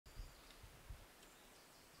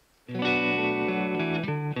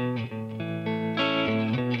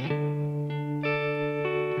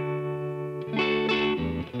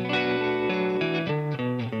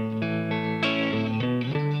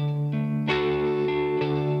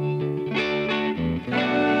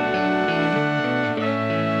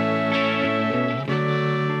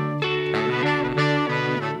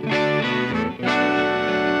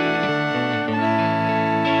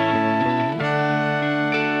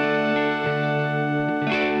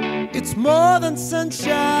It's more than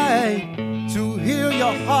sunshine to hear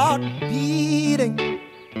your heart beating.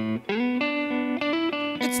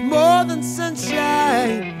 It's more than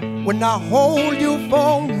sunshine when I hold you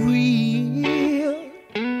for real.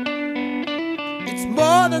 It's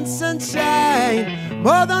more than sunshine,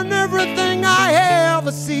 more than everything I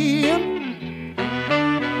ever seen.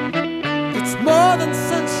 It's more than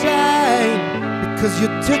sunshine because you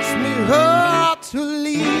teach me how to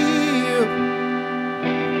live.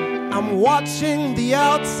 I'm watching the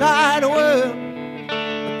outside world,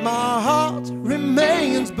 but my heart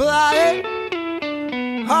remains blind.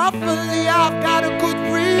 Hopefully I've got a good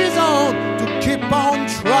reason to keep on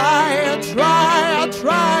trying.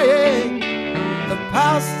 The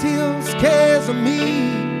past still scares me,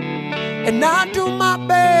 and I do my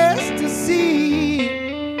best to see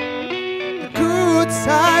the good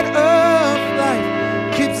side of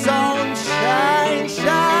life keeps on shining.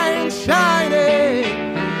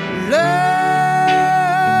 Love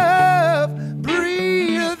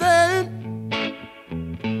breathing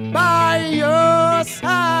by your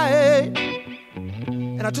side,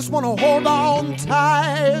 and I just want to hold on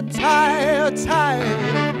tight.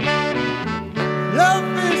 Love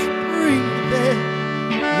is breathing,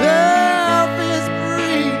 love is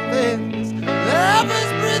breathing, love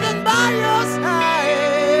is breathing by your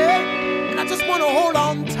side, and I just want to hold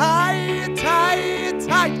on tight.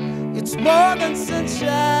 It's more than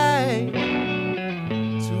sunshine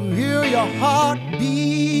to hear your heart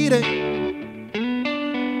beating.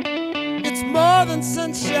 It's more than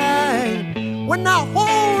sunshine when I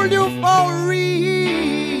hold you for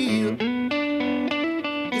real.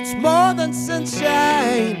 It's more than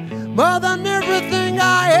sunshine, more than everything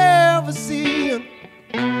I ever seen.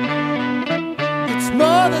 It's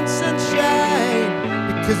more than sunshine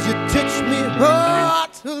because you teach me how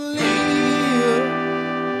to live.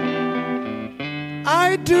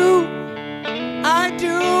 I do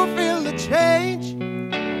feel the change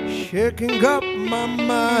shaking up my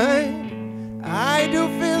mind. I do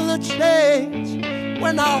feel the change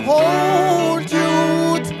when I hold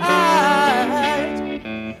you tight.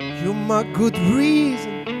 You're my good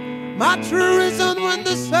reason, my true reason when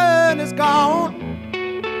the sun is gone,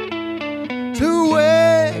 to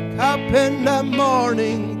wake up in the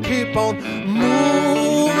morning, keep on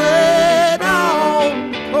moving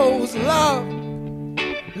on. Cause love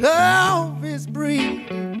is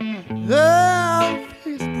breathing, love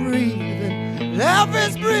is breathing, love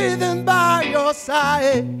is breathing by your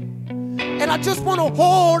side. And I just want to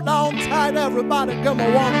hold on tight, everybody, come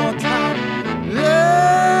on one more time.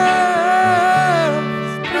 Love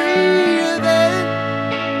is breathing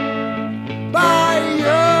by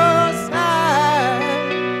your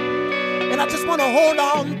side, and I just want to hold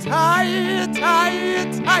on tight.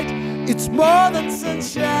 It's more than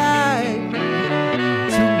sunshine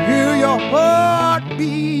to hear your heart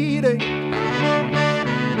beating.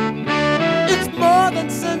 It's more than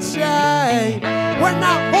sunshine when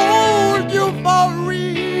I hold you for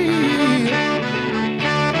real.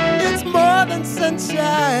 It's more than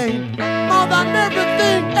sunshine, more than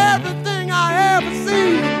everything I ever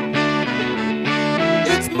seen.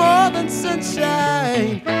 It's more than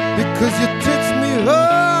sunshine because you teach me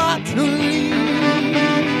how to live.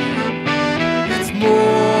 It's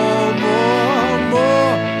more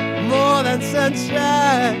than sunshine.